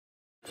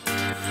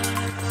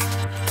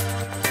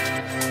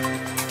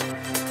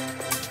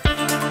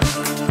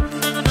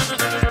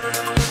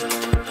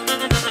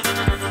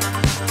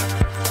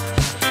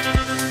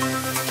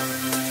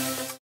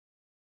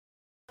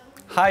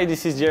Hi,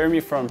 this is Jeremy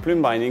from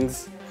Plum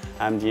Bindings.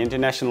 I'm the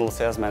International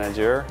Sales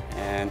Manager,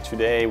 and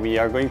today we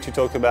are going to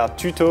talk about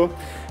tuto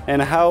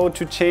and how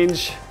to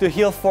change the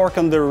heel fork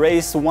on the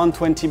Race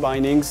 120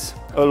 bindings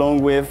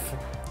along with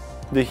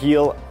the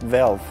heel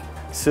valve.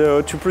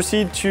 So to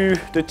proceed to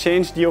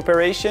change the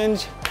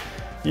operations,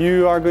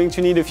 you are going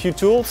to need a few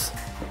tools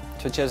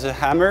such as a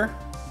hammer,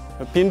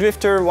 a pin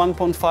drifter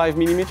 1.5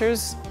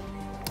 millimeters,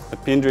 a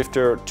pin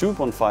drifter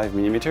 2.5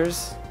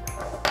 millimeters,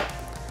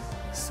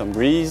 some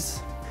grease.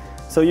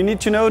 So you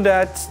need to know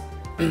that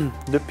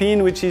the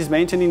pin which is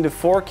maintaining the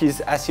fork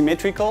is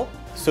asymmetrical,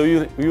 so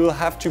you will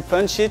have to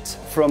punch it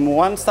from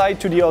one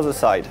side to the other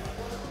side.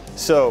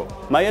 So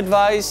my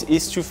advice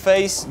is to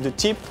face the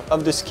tip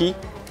of the ski,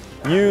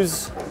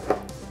 use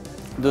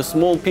the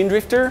small pin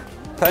drifter,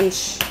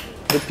 punch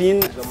the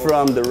pin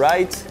from the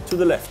right to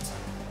the left.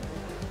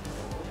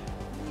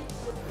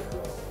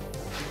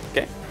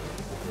 Okay.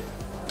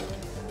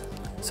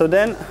 So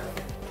then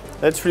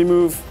let's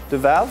remove the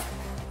valve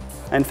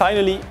and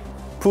finally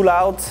pull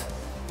out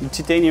the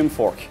titanium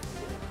fork.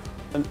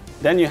 And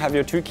then you have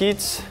your two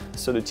kits,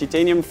 so the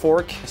titanium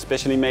fork,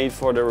 especially made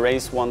for the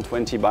Race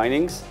 120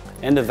 bindings,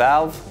 and the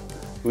valve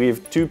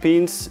with two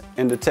pins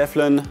and the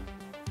Teflon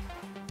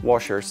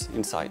washers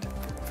inside.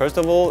 First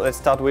of all, let's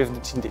start with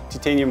the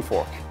titanium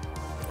fork.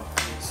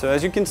 So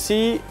as you can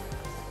see,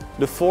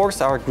 the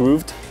forks are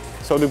grooved,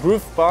 so the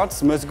grooved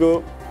parts must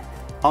go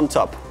on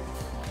top.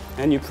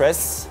 And you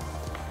press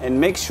and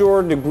make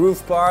sure the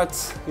groove part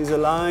is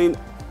aligned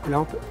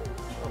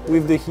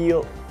with the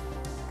heel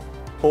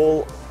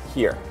hole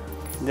here.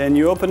 Then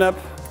you open up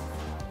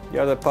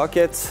the other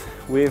pocket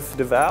with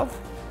the valve,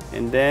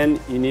 and then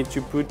you need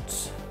to put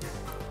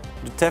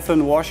the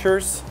Teflon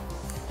washers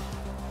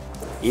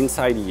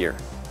inside here.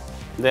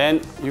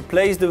 Then you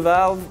place the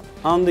valve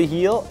on the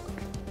heel,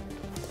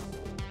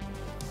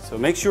 so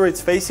make sure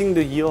it's facing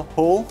the heel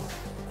hole,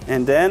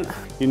 and then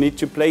you need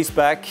to place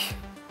back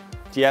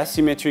the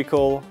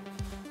asymmetrical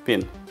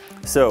pin.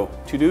 So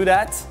to do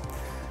that,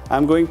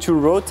 I'm going to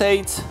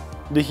rotate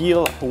the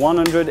heel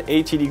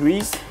 180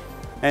 degrees,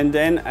 and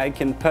then I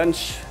can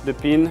punch the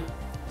pin.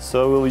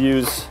 So we'll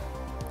use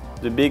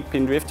the big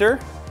pin drifter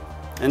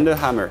and the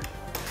hammer.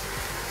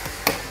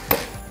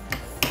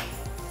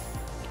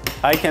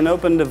 I can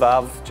open the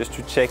valve just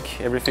to check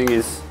everything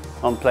is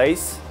on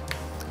place,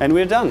 and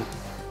we're done.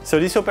 So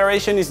this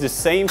operation is the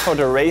same for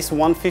the Race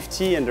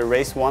 150 and the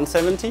Race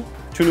 170.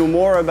 To know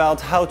more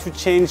about how to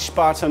change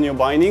parts on your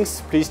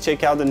bindings, please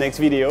check out the next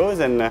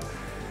videos and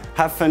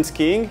have fun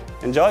skiing.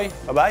 Enjoy.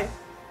 Bye-bye.